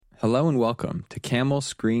Hello and welcome to Camel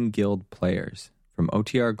Screen Guild Players from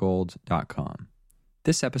OTRGold.com.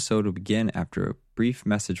 This episode will begin after a brief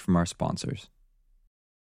message from our sponsors.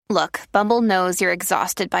 Look, Bumble knows you're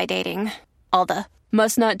exhausted by dating. All the,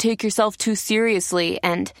 must not take yourself too seriously,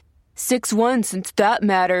 and 6'1" since that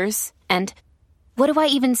matters, and what do I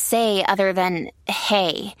even say other than,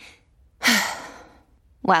 hey?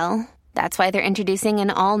 Well, that's why they're introducing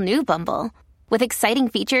an all-new Bumble, with exciting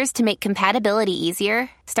features to make compatibility easier,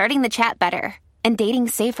 starting the chat better, and dating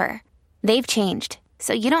safer. They've changed,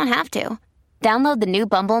 so you don't have to. Download the new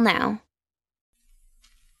Bumble now.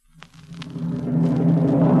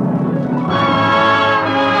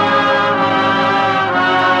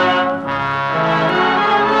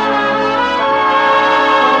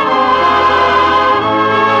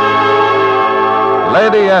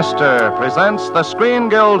 Lady Esther presents the Screen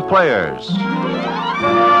Guild Players.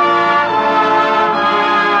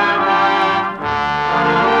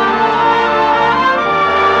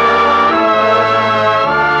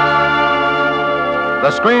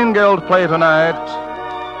 The Screen Guild play tonight,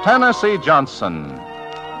 Tennessee Johnson.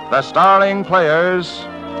 The starring players,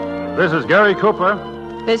 this is Gary Cooper.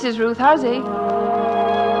 This is Ruth Hussey.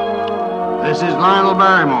 This is Lionel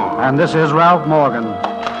Barrymore. And this is Ralph Morgan.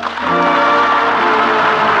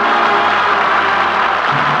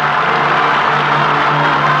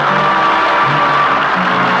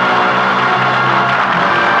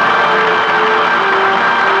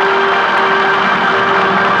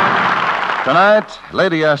 Tonight,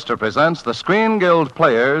 Lady Esther presents the Screen Guild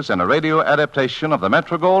Players in a radio adaptation of the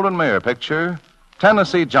Metro-Goldwyn-Mayer picture,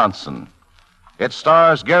 Tennessee Johnson. It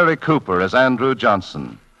stars Gary Cooper as Andrew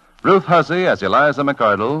Johnson, Ruth Hussey as Eliza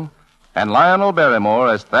McArdle, and Lionel Barrymore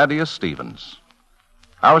as Thaddeus Stevens.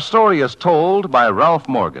 Our story is told by Ralph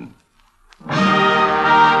Morgan.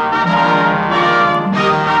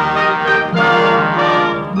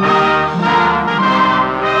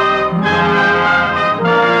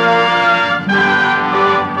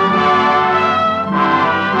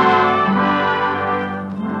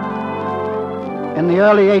 In the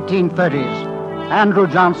early 1830s, Andrew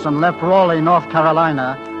Johnson left Raleigh, North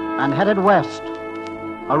Carolina, and headed west,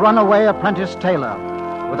 a runaway apprentice tailor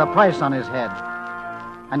with a price on his head.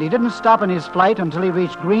 And he didn't stop in his flight until he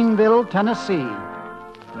reached Greenville, Tennessee.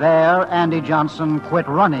 There, Andy Johnson quit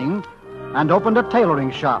running and opened a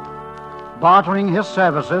tailoring shop, bartering his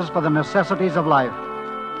services for the necessities of life.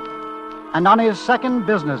 And on his second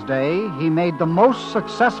business day, he made the most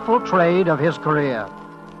successful trade of his career.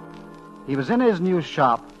 He was in his new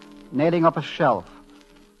shop, nailing up a shelf,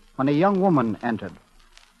 when a young woman entered.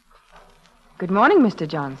 Good morning, Mr.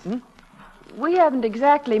 Johnson. We haven't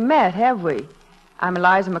exactly met, have we? I'm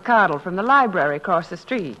Eliza McArdle from the library across the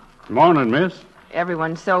street. Morning, miss.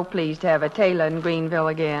 Everyone's so pleased to have a tailor in Greenville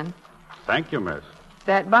again. Thank you, miss.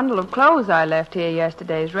 That bundle of clothes I left here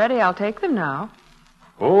yesterday is ready. I'll take them now.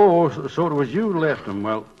 Oh, so it was you left them.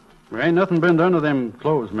 Well, there ain't nothing been done to them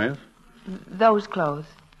clothes, miss. Those clothes.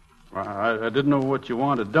 I didn't know what you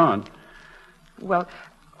wanted done. Well,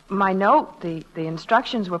 my note, the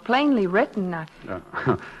instructions were plainly written.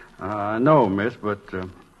 I know, miss, but,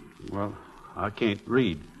 well, I can't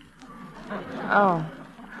read. Oh,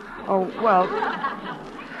 well,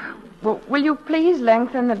 will you please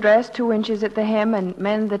lengthen the dress 2 inches at the hem and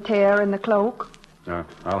mend the tear in the cloak?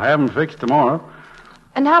 I'll have them fixed tomorrow.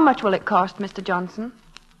 And how much will it cost, Mr. Johnson?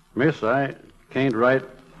 Miss, I can't write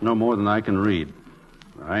no more than I can read.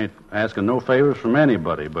 I ain't asking no favors from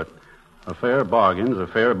anybody, but a fair bargain's a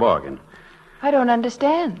fair bargain. I don't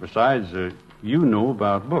understand. Besides, you know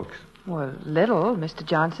about books. Well, little, Mr.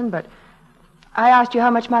 Johnson, but I asked you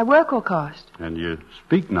how much my work will cost. And you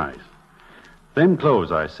speak nice. Them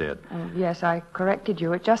clothes, I said. Oh, yes, I corrected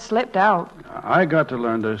you. It just slipped out. I got to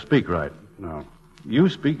learn to speak right. Now, you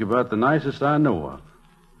speak about the nicest I know of.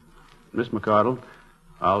 Miss McArdle,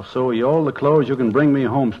 I'll sew you all the clothes you can bring me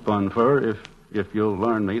homespun fur if you'll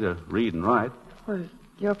learn me to read and write. Well,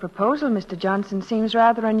 your proposal, Mr. Johnson, seems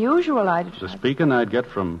rather unusual. The speaking I'd get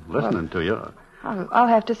from listening to you. I'll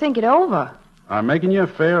have to think it over. I'm making you a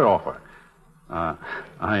fair offer.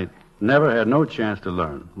 I never had no chance to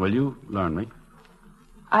learn. Will you learn me?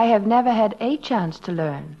 I have never had a chance to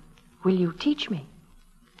learn. Will you teach me?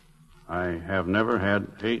 I have never had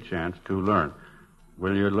a chance to learn.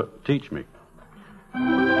 Will you teach me?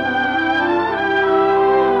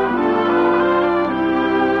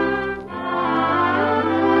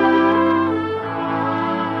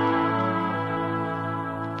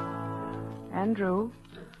 Andrew,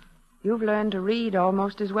 you've learned to read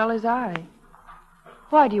almost as well as I.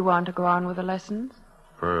 Why do you want to go on with the lessons?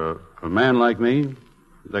 For a man like me,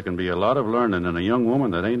 there can be a lot of learning in a young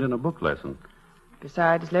woman that ain't in a book lesson.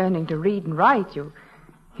 Besides learning to read and write, you've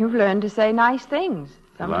learned to say nice things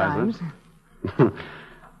sometimes.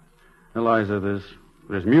 Eliza,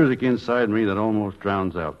 there's music inside me that almost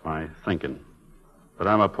drowns out my thinking. But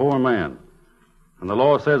I'm a poor man. And the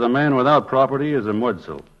law says a man without property is a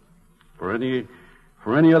mudsill. For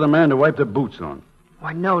any other man to wipe their boots on.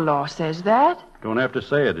 Why, no law says that. Don't have to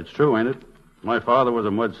say it. It's true, ain't it? My father was a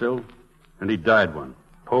mudsill, and he died one.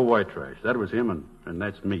 Poor white trash. That was him, and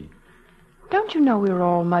that's me. Don't you know we were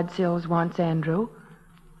all mudsills once, Andrew?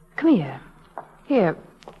 Come here. Here,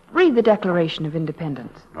 read the Declaration of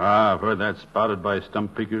Independence. I've heard that spouted by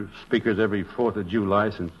stump speakers every 4th of July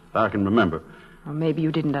since I can remember. Well, maybe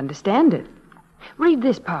you didn't understand it. Read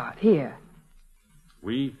this part, here.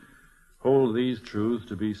 We hold these truths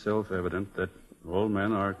to be self-evident, that all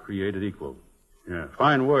men are created equal. Yeah,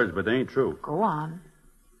 fine words, but they ain't true. Go on.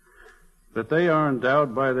 That they are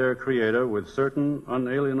endowed by their Creator with certain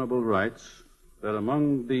unalienable rights, that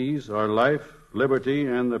among these are life, liberty,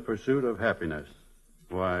 and the pursuit of happiness.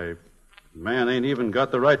 Why, man ain't even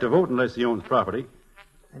got the right to vote unless he owns property.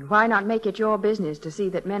 And why not make it your business to see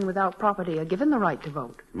that men without property are given the right to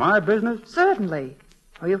vote? My business? Certainly.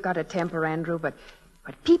 Oh, you've got a temper, Andrew, but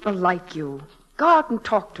people like you. Go out and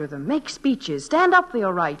talk to them, make speeches, stand up for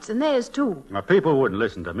your rights, and theirs, too. Now, people wouldn't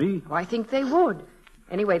listen to me. Oh, I think they would.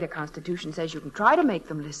 Anyway, the Constitution says you can try to make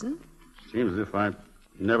them listen. Seems as if I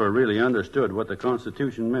never really understood what the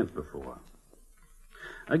Constitution meant before.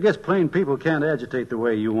 I guess plain people can't agitate the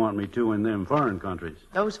way you want me to in them foreign countries.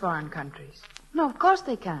 Those foreign countries? No, of course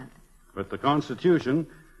they can't. But the Constitution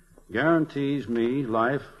guarantees me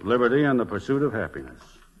life, liberty, and the pursuit of happiness.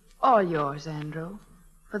 All yours, Andrew,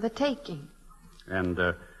 for the taking. And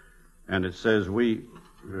it says we,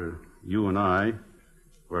 you and I,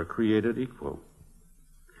 were created equal.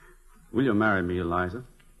 Will you marry me, Eliza?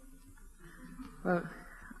 Well,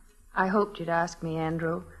 I hoped you'd ask me,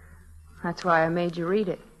 Andrew. That's why I made you read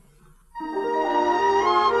it.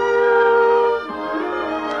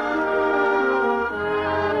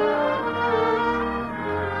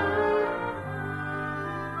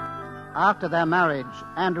 After their marriage,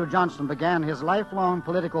 Andrew Johnson began his lifelong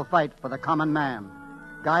political fight for the common man,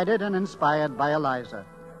 guided and inspired by Eliza.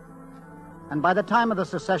 And by the time of the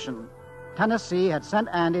secession, Tennessee had sent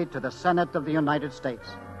Andy to the Senate of the United States.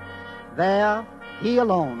 There, he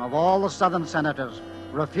alone of all the Southern senators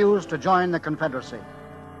refused to join the Confederacy.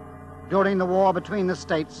 During the war between the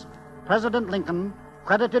states, President Lincoln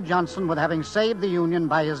credited Johnson with having saved the Union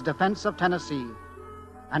by his defense of Tennessee,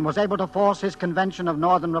 and was able to force his convention of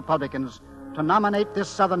Northern Republicans to nominate this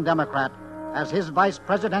Southern Democrat as his vice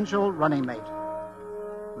presidential running mate.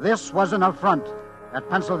 This was an affront that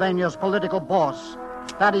Pennsylvania's political boss,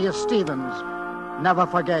 Thaddeus Stevens, never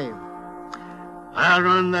forgave. I'll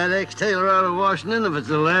run that ex-tailor out of Washington if it's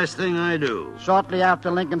the last thing I do. Shortly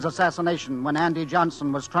after Lincoln's assassination, when Andy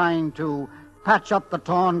Johnson was trying to patch up the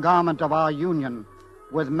torn garment of our Union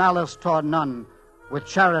with malice toward none, with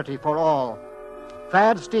charity for all,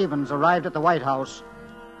 Thad Stevens arrived at the White House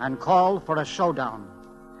and called for a showdown.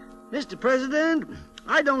 Mr. President,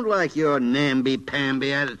 I don't like your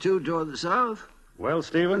namby-pamby attitude toward the South. Well,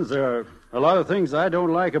 Stevens, there are a lot of things I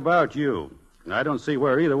don't like about you. And I don't see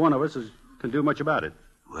where either one of us can do much about it.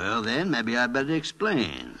 Well, then, maybe I'd better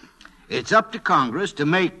explain. It's up to Congress to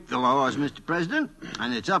make the laws, Mr. President,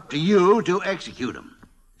 and it's up to you to execute them.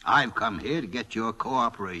 I've come here to get your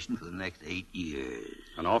cooperation for the next 8 years.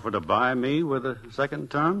 An offer to buy me with a second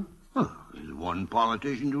term? Oh, is one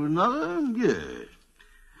politician to another? Yes.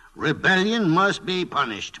 Rebellion must be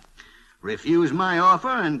punished. Refuse my offer,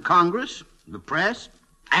 and Congress, the press,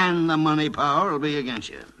 and the money power will be against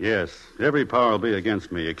you. Yes, every power will be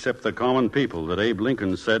against me, except the common people that Abe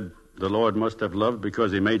Lincoln said the Lord must have loved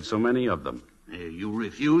because he made so many of them. You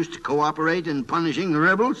refuse to cooperate in punishing the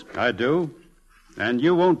rebels? I do. And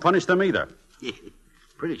you won't punish them either.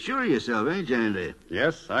 Pretty sure of yourself, ain't you, Andy?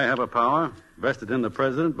 Yes, I have a power vested in the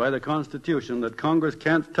President by the Constitution that Congress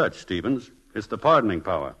can't touch, Stevens. It's the pardoning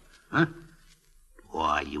power. Huh?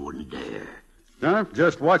 Why, you wouldn't dare. Now,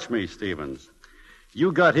 just watch me, Stevens.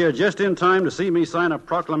 You got here just in time to see me sign a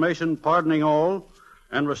proclamation pardoning all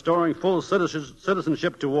and restoring full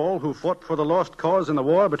citizenship to all who fought for the lost cause in the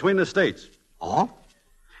war between the states. All?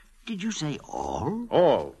 Did you say all?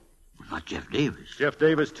 All. Not Jeff Davis. Jeff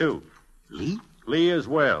Davis, too. Lee? Lee as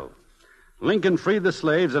well. Lincoln freed the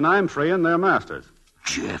slaves, and I'm freeing their masters.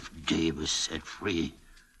 Jeff Davis set free.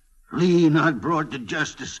 Lee not brought to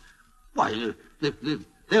justice. Why,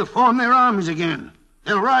 they'll form their armies again.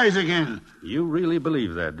 They'll rise again. You really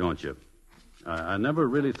believe that, don't you? I never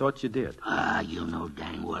really thought you did. You know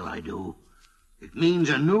dang well I do. It means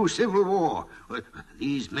a new civil war.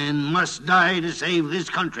 These men must die to save this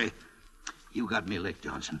country. You got me licked,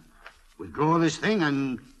 Johnson. Withdraw this thing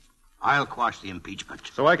and I'll quash the impeachment.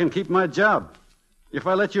 So I can keep my job. If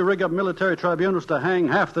I let you rig up military tribunals to hang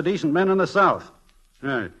half the decent men in the South.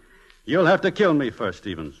 You'll have to kill me first,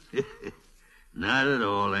 Stevens. Not at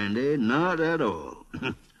all, Andy. Not at all.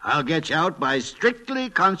 I'll get you out by strictly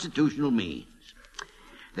constitutional means.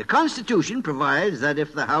 The Constitution provides that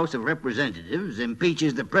if the House of Representatives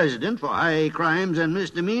impeaches the President for high crimes and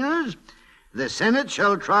misdemeanors, the Senate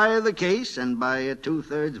shall try the case and by a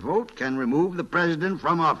 2/3 vote can remove the President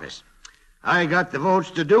from office. I got the votes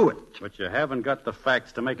to do it. But you haven't got the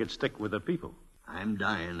facts to make it stick with the people. I'm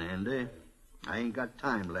dying, Andy. I ain't got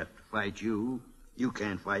time left to fight you. You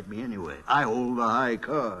can't fight me anyway. I hold the high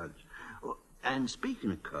cards. Oh, and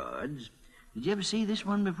speaking of cards, did you ever see this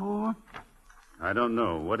one before? I don't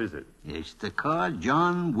know. What is it? It's the card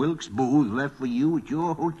John Wilkes Booth left for you at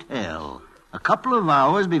your hotel a couple of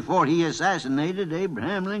hours before he assassinated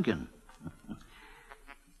Abraham Lincoln.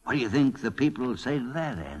 What do you think the people will say to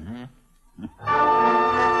that, Andy?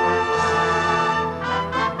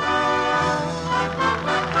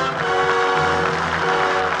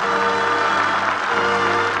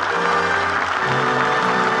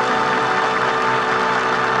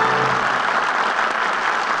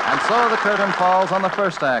 So the curtain falls on the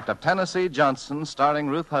first act of Tennessee Johnson, starring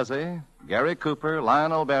Ruth Hussey, Gary Cooper,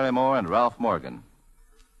 Lionel Barrymore, and Ralph Morgan.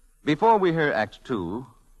 Before we hear Act Two,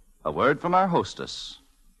 a word from our hostess,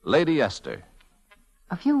 Lady Esther.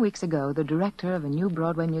 A few weeks ago, the director of a new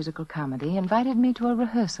Broadway musical comedy invited me to a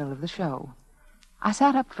rehearsal of the show. I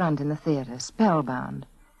sat up front in the theater, spellbound,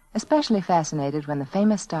 especially fascinated when the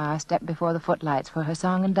famous star stepped before the footlights for her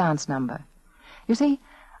song and dance number. You see,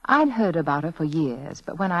 I'd heard about her for years,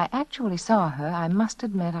 but when I actually saw her, I must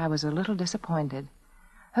admit I was a little disappointed.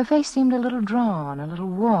 Her face seemed a little drawn, a little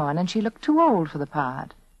worn, and she looked too old for the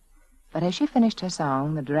part. But as she finished her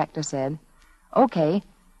song, the director said, "Okay,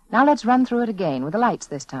 now let's run through it again, with the lights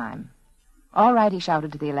this time." "All right," he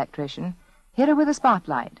shouted to the electrician. "Hit her with a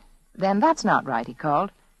spotlight." "Then that's not right," he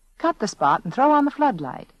called. "Cut the spot and throw on the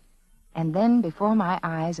floodlight." And then, before my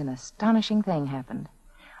eyes, an astonishing thing happened.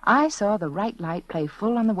 I saw the right light play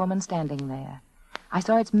full on the woman standing there. I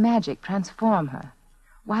saw its magic transform her.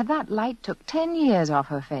 Why, that light took 10 years off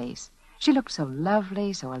her face. She looked so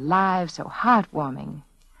lovely, so alive, so heartwarming.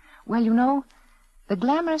 Well, you know, the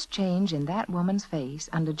glamorous change in that woman's face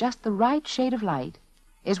under just the right shade of light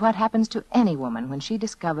is what happens to any woman when she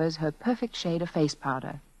discovers her perfect shade of face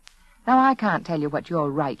powder. Now, I can't tell you what your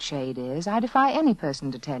right shade is. I defy any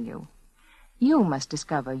person to tell you. You must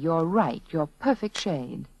discover your right, your perfect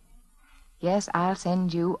shade. Yes, I'll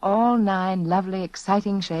send you all 9 lovely,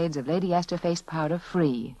 exciting shades of Lady Esther face powder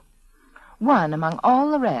free. One among all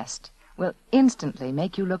the rest will instantly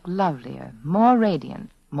make you look lovelier, more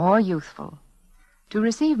radiant, more youthful. To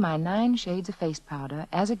receive my 9 shades of face powder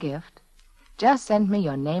as a gift, just send me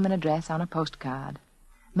your name and address on a postcard.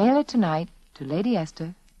 Mail it tonight to Lady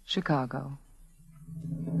Esther, Chicago.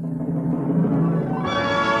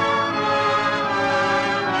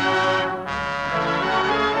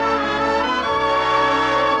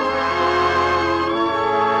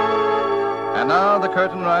 And now the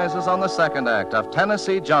curtain rises on the second act of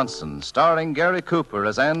Tennessee Johnson, starring Gary Cooper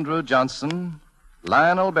as Andrew Johnson,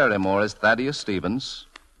 Lionel Barrymore as Thaddeus Stevens,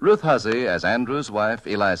 Ruth Hussey as Andrew's wife,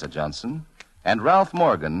 Eliza Johnson, and Ralph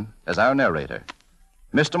Morgan as our narrator.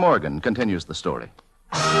 Mr. Morgan continues the story.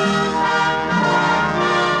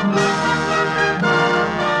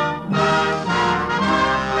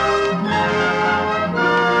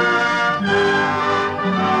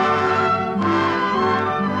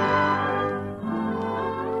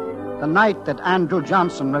 The night that Andrew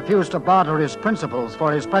Johnson refused to barter his principles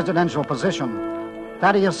for his presidential position,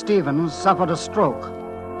 Thaddeus Stevens suffered a stroke.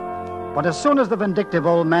 But as soon as the vindictive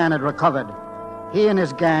old man had recovered, he and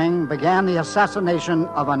his gang began the assassination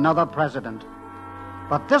of another president.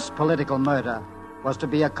 But this political murder was to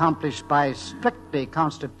be accomplished by strictly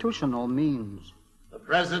constitutional means. The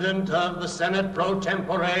President of the Senate pro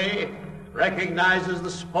tempore recognizes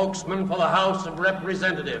the spokesman for the House of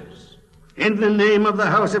Representatives. In the name of the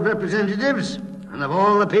House of Representatives and of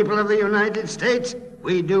all the people of the United States,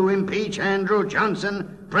 we do impeach Andrew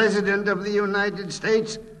Johnson, President of the United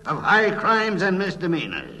States, of high crimes and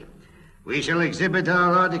misdemeanors. We shall exhibit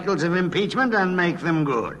our articles of impeachment and make them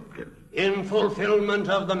good. In fulfillment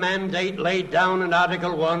of the mandate laid down in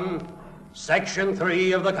Article 1, Section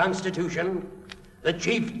 3 of the Constitution, the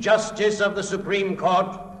Chief Justice of the Supreme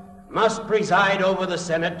Court must preside over the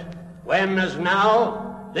Senate when, as now,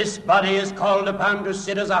 this body is called upon to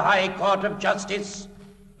sit as a high court of justice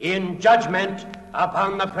in judgment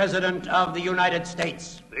upon the President of the United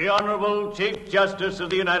States. The Honorable Chief Justice of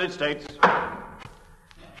the United States.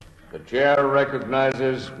 The chair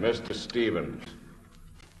recognizes Mr. Stevens.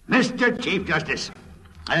 Mr. Chief Justice,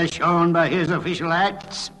 as shown by his official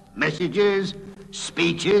acts, messages,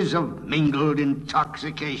 speeches of mingled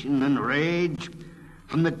intoxication and rage,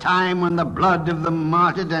 from the time when the blood of the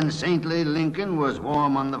martyred and saintly Lincoln was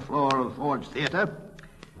warm on the floor of Ford's Theater,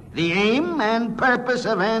 the aim and purpose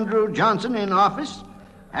of Andrew Johnson in office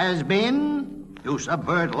has been to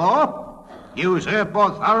subvert law, usurp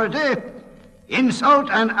authority, insult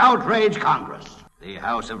and outrage Congress. The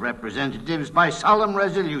House of Representatives, by solemn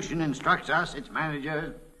resolution, instructs us, its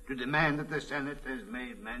managers, to demand that the Senate is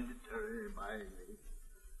made mandatory by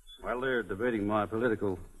the... While they're debating my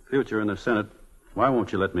political future in the Senate, why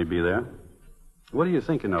won't you let me be there? What are you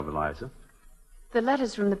thinking of, Eliza? The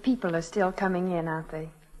letters from the people are still coming in, aren't they?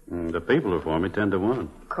 The people are for me 10 to 1.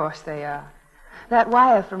 Of course they are. That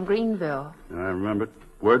wire from Greenville. I remember it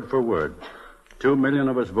word for word. 2 million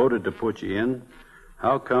of us voted to put you in.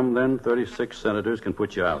 How come then 36 senators can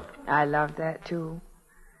put you out? I loved that, too.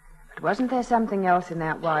 But wasn't there something else in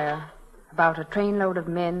that wire? About a trainload of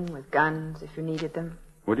men with guns, if you needed them?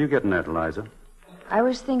 What are you getting at, Eliza? I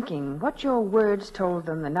was thinking, what your words told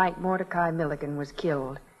them the night Mordecai Milligan was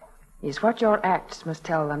killed is what your acts must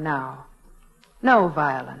tell them now. No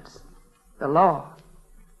violence. The law.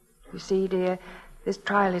 You see, dear, this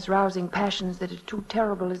trial is rousing passions that are too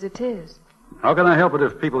terrible as it is. How can I help it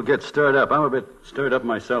if people get stirred up? I'm a bit stirred up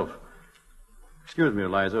myself. Excuse me,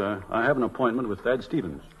 Eliza. I have an appointment with Thad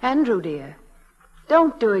Stevens. Andrew, dear,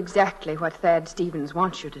 don't do exactly what Thad Stevens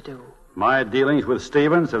wants you to do. My dealings with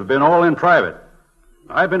Stevens have been all in private.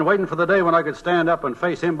 I've been waiting for the day when I could stand up and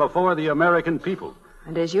face him before the American people.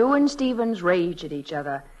 And as you and Stevens rage at each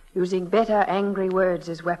other, using bitter, angry words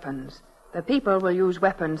as weapons, the people will use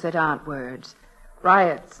weapons that aren't words.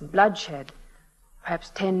 Riots and bloodshed.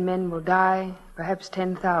 Perhaps 10 men will die, perhaps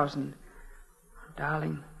 10,000. Oh,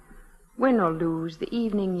 darling, win or lose, the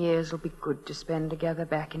evening years will be good to spend together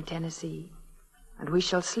back in Tennessee. And we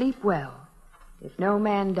shall sleep well if no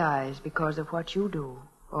man dies because of what you do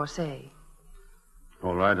or say.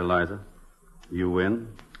 All right, Eliza. You win.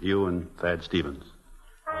 You and Thad Stevens.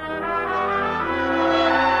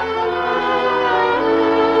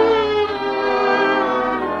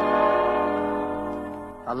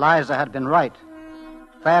 Eliza had been right.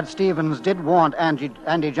 Thad Stevens did want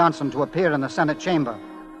Andy Johnson to appear in the Senate chamber.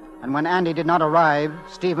 And when Andy did not arrive,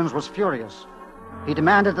 Stevens was furious. He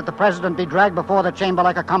demanded that the president be dragged before the chamber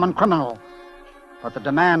like a common criminal. But the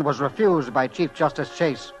demand was refused by Chief Justice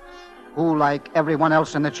Chase, who, like everyone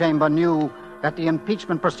else in the chamber, knew that the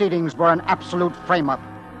impeachment proceedings were an absolute frame-up.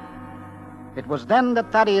 It was then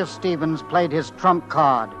that Thaddeus Stevens played his trump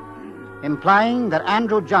card, implying that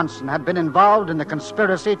Andrew Johnson had been involved in the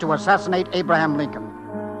conspiracy to assassinate Abraham Lincoln.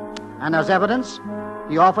 And as evidence,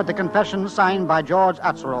 he offered the confession signed by George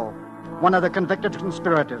Atzerow, one of the convicted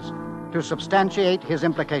conspirators, to substantiate his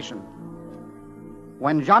implication.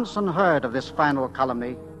 When Johnson heard of this final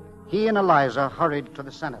calumny, he and Eliza hurried to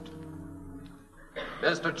the Senate.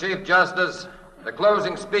 Mr. Chief Justice, the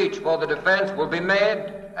closing speech for the defense will be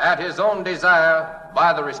made at his own desire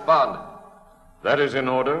by the respondent. That is in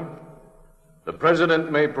order. The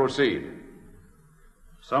President may proceed.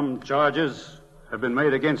 Some charges have been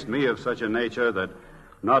made against me of such a nature that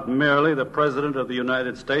not merely the President of the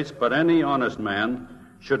United States, but any honest man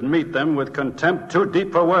should meet them with contempt too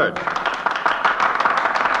deep for words.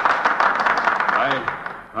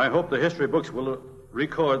 I hope the history books will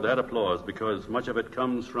record that applause, because much of it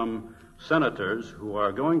comes from senators who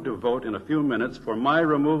are going to vote in a few minutes for my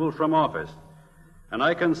removal from office. And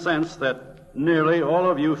I can sense that nearly all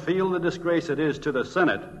of you feel the disgrace it is to the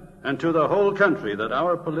Senate and to the whole country that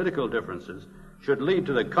our political differences should lead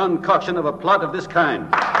to the concoction of a plot of this kind.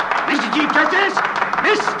 Mr. Chief Justice!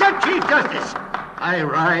 Mr. Chief Justice! I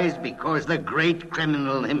rise because the great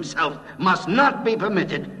criminal himself must not be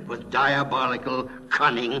permitted, with diabolical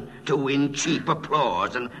cunning, to win cheap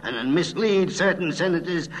applause and mislead certain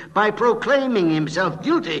senators by proclaiming himself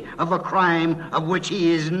guilty of a crime of which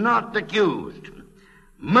he is not accused.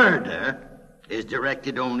 Murder is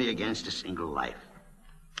directed only against a single life.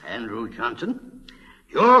 Andrew Johnson,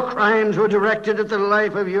 your crimes were directed at the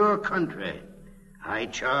life of your country. I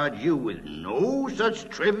charge you with no such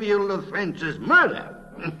trivial offense as murder.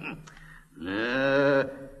 No,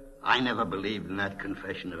 I never believed in that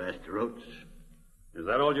confession of Asterotes. Is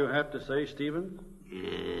that all you have to say, Stephen?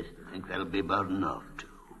 Yes, I think that'll be about enough,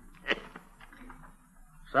 too.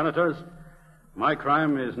 Senators, my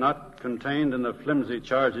crime is not contained in the flimsy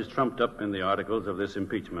charges trumped up in the articles of this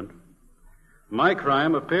impeachment. My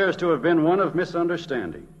crime appears to have been one of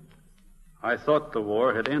misunderstanding. I thought the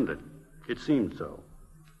war had ended. It seemed so.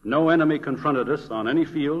 No enemy confronted us on any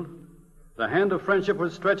field. The hand of friendship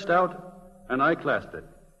was stretched out, and I clasped it.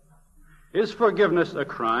 Is forgiveness a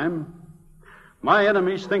crime? My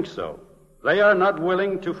enemies think so. They are not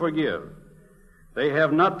willing to forgive. They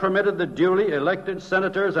have not permitted the duly elected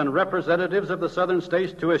senators and representatives of the southern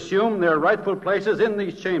states to assume their rightful places in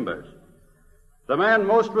these chambers. The man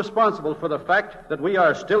most responsible for the fact that we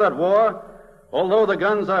are still at war, although the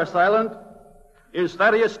guns are silent, is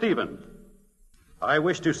Thaddeus Stevens. I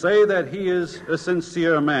wish to say that he is a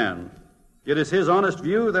sincere man. It is his honest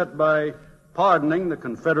view that by pardoning the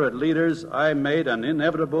Confederate leaders, I made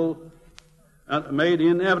inevitable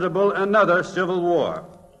another civil war.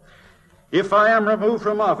 If I am removed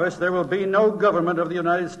from office, there will be no government of the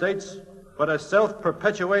United States but a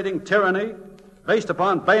self-perpetuating tyranny based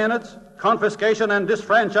upon bayonets, confiscation, and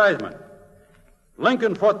disfranchisement.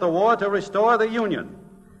 Lincoln fought the war to restore the Union,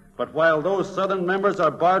 but while those Southern members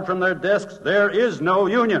are barred from their desks, there is no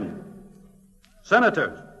Union.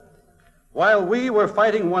 Senators, while we were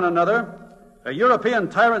fighting one another, a European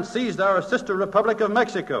tyrant seized our sister Republic of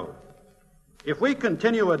Mexico. If we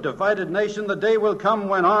continue a divided nation, the day will come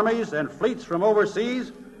when armies and fleets from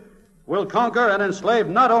overseas will conquer and enslave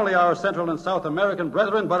not only our Central and South American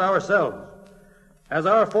brethren, but ourselves. As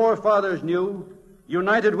our forefathers knew,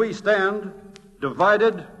 united we stand,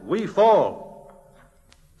 divided we fall.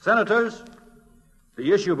 Senators,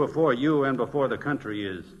 the issue before you and before the country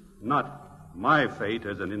is not my fate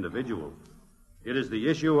as an individual. It is the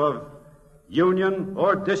issue of union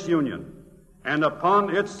or disunion, and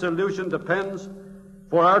upon its solution depends,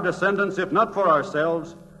 for our descendants, if not for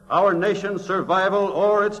ourselves, our nation's survival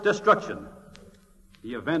or its destruction.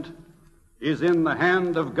 The event is in the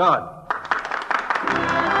hand of God.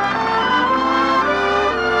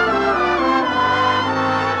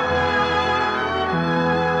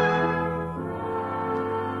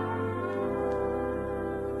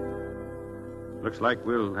 Looks like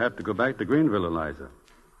we'll have to go back to Greenville, Eliza.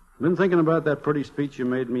 I've been thinking about that pretty speech you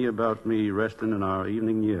made me about me resting in our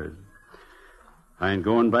evening years. I ain't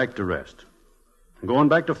going back to rest. I'm going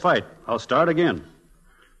back to fight. I'll start again.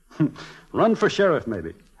 Run for sheriff,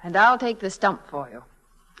 maybe. And I'll take the stump for you.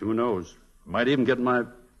 Who knows? Might even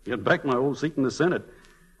get back my old seat in the Senate.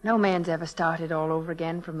 No man's ever started all over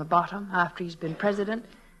again from the bottom after he's been president.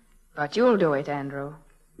 But you'll do it, Andrew.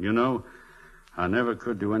 You know, I never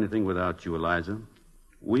could do anything without you, Eliza.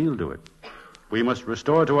 We'll do it. We must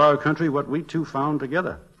restore to our country what we two found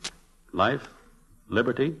together. Life,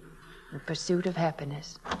 liberty. The pursuit of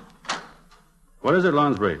happiness. What is it,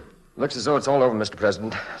 Lonsbury? Looks as though it's all over, Mr.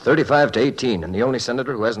 President. 35-18, and the only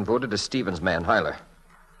senator who hasn't voted is Stevens' man, Hyler.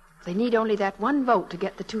 They need only that one vote to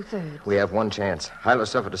get the 2/3. We have one chance. Hyler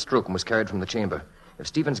suffered a stroke and was carried from the chamber. If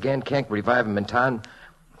Stevens' gang can't revive him in time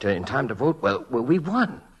to vote, well, we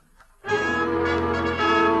won.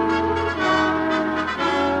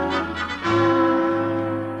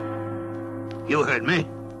 You heard me.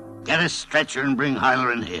 Get a stretcher and bring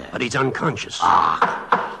Hyler in here. But he's unconscious.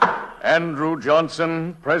 Andrew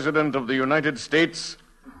Johnson, President of the United States,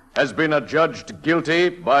 has been adjudged guilty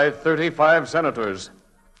by 35 senators.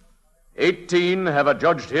 18 have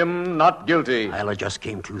adjudged him not guilty. Hyler just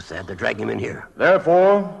came to, Thad. They're dragging him in here.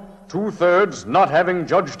 Therefore, 2/3 not having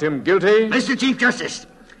judged him guilty... Mr. Chief Justice,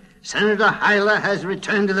 Senator Hyler has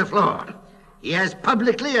returned to the floor. He has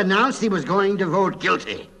publicly announced he was going to vote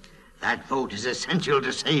guilty. That vote is essential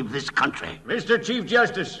to save this country. Mr. Chief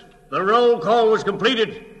Justice, the roll call was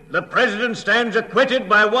completed. The president stands acquitted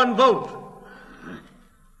by one vote.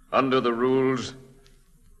 Under the rules,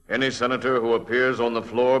 any senator who appears on the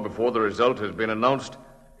floor before the result has been announced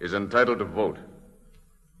is entitled to vote.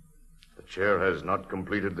 The chair has not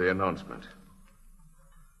completed the announcement.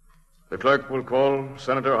 The clerk will call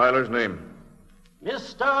Senator Hyler's name.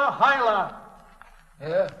 Mr. Hyler.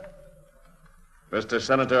 Here. Mr.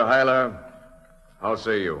 Senator Hyler, how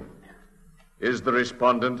say you? Is the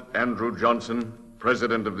respondent, Andrew Johnson,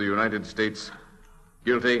 President of the United States,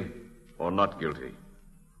 guilty or not guilty?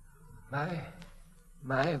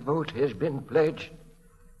 My vote has been pledged,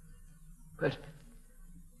 but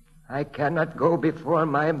I cannot go before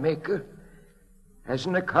my Maker as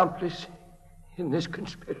an accomplice in this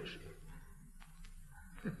conspiracy.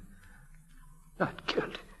 Not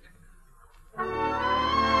guilty.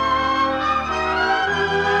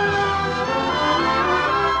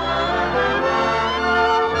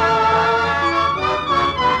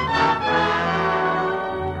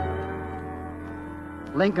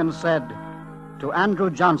 Lincoln said, "To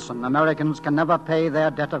Andrew Johnson, Americans can never pay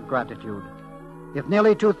their debt of gratitude. 'Tis the duty of a man to If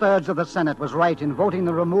nearly two-thirds of the Senate was right in voting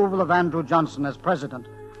the removal of Andrew Johnson as president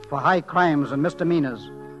for high crimes and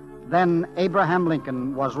misdemeanors, then Abraham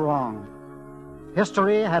Lincoln was wrong.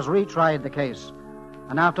 History has retried the case,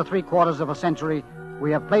 and after 3/4 of a century,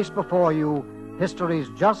 we have placed before you history's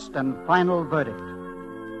just and final verdict.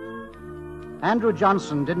 Andrew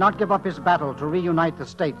Johnson did not give up his battle to reunite the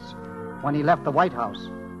states when he left the White House.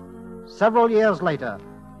 Several years later,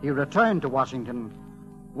 he returned to Washington,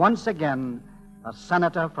 once again a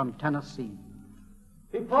senator from Tennessee.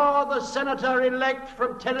 Before the senator-elect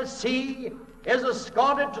from Tennessee is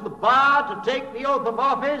escorted to the bar to take the oath of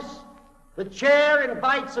office, the chair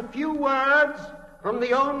invites a few words from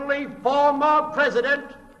the only former president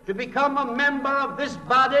to become a member of this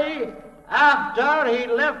body after he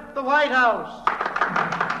left the White House.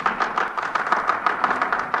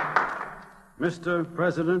 Mr.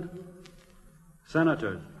 President,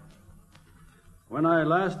 Senators, when I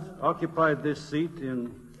last occupied this seat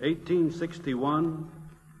in 1861,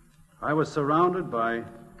 I was surrounded by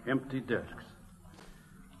empty desks.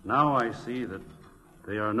 Now I see that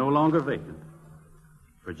they are no longer vacant.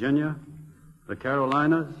 Virginia, the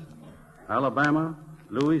Carolinas, Alabama,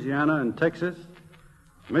 Louisiana, and Texas,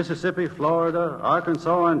 Mississippi, Florida,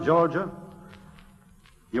 Arkansas, and Georgia,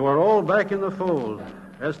 you are all back in the fold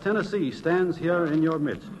as Tennessee stands here in your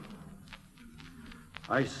midst.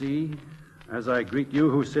 I see, as I greet you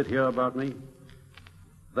who sit here about me,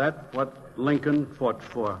 that what Lincoln fought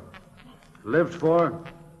for, lived for,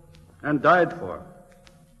 and died for,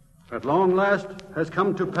 at long last has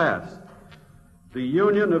come to pass. The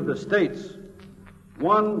union of the states,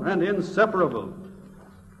 one and inseparable,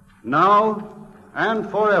 now and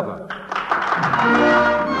forever.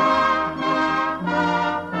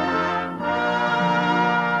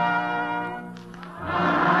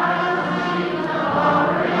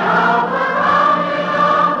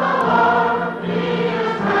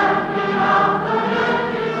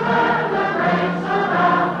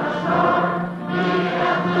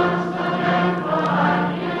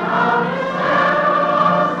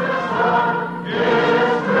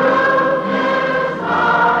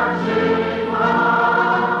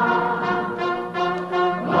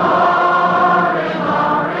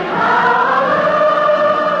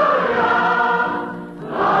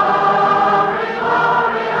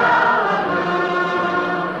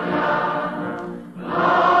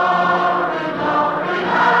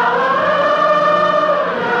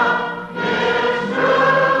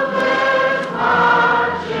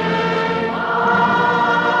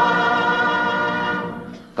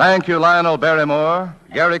 Thank you, Lionel Barrymore,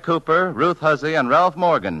 Gary Cooper, Ruth Huzzy, and Ralph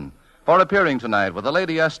Morgan for appearing tonight with the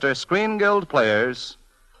Lady Esther Screen Guild Players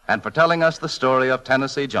and for telling us the story of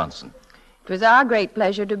Tennessee Johnson. It was our great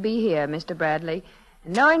pleasure to be here, Mr. Bradley,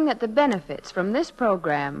 knowing that the benefits from this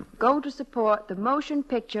program go to support the Motion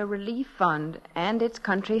Picture Relief Fund and its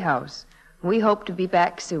country house. We hope to be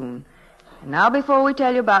back soon. And now, before we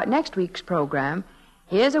tell you about next week's program,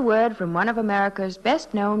 here's a word from one of America's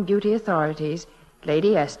best-known beauty authorities,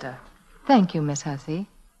 Lady Esther. Thank you, Miss Hussey.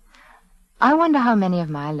 I wonder how many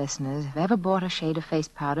of my listeners have ever bought a shade of face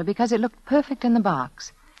powder because it looked perfect in the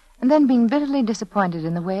box, and then been bitterly disappointed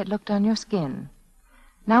in the way it looked on your skin.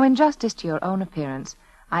 Now, in justice to your own appearance,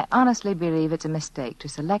 I honestly believe it's a mistake to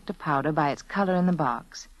select a powder by its color in the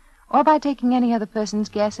box, or by taking any other person's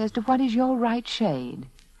guess as to what is your right shade.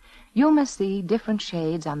 You must see different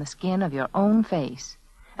shades on the skin of your own face,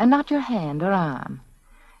 and not your hand or arm.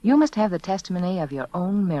 You must have the testimony of your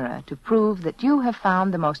own mirror to prove that you have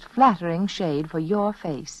found the most flattering shade for your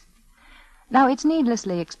face. Now, it's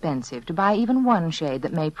needlessly expensive to buy even one shade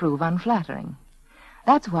that may prove unflattering.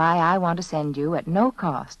 That's why I want to send you, at no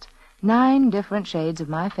cost, 9 different shades of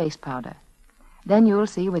my face powder. Then you'll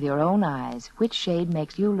see with your own eyes which shade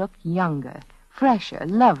makes you look younger, fresher,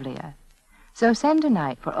 lovelier. So send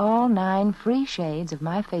tonight for all 9 free shades of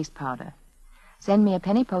my face powder. Send me a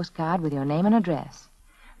penny postcard with your name and address.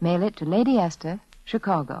 Mail it to Lady Esther,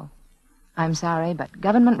 Chicago. I'm sorry, but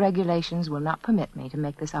government regulations will not permit me to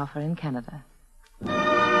make this offer in Canada.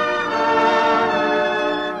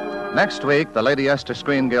 Next week, the Lady Esther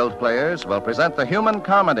Screen Guild Players will present the Human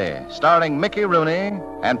Comedy, starring Mickey Rooney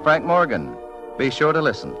and Frank Morgan. Be sure to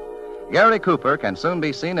listen. Gary Cooper can soon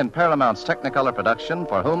be seen in Paramount's Technicolor production,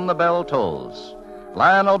 For Whom the Bell Tolls.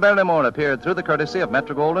 Lionel Barrymore appeared through the courtesy of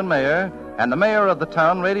Metro-Goldwyn-Mayer and the mayor of the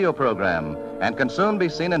town radio program, and can soon be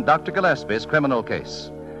seen in Dr. Gillespie's criminal case.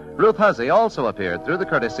 Ruth Huzzy also appeared through the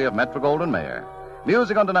courtesy of Metro-Goldwyn-Mayer.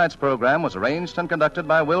 Music on tonight's program was arranged and conducted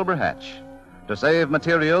by Wilbur Hatch. To save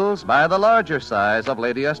materials, buy the larger size of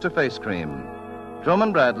Lady Esther face cream.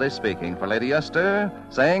 Truman Bradley speaking for Lady Esther,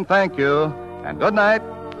 saying thank you and good night.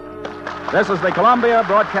 This is the Columbia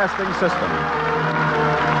Broadcasting System.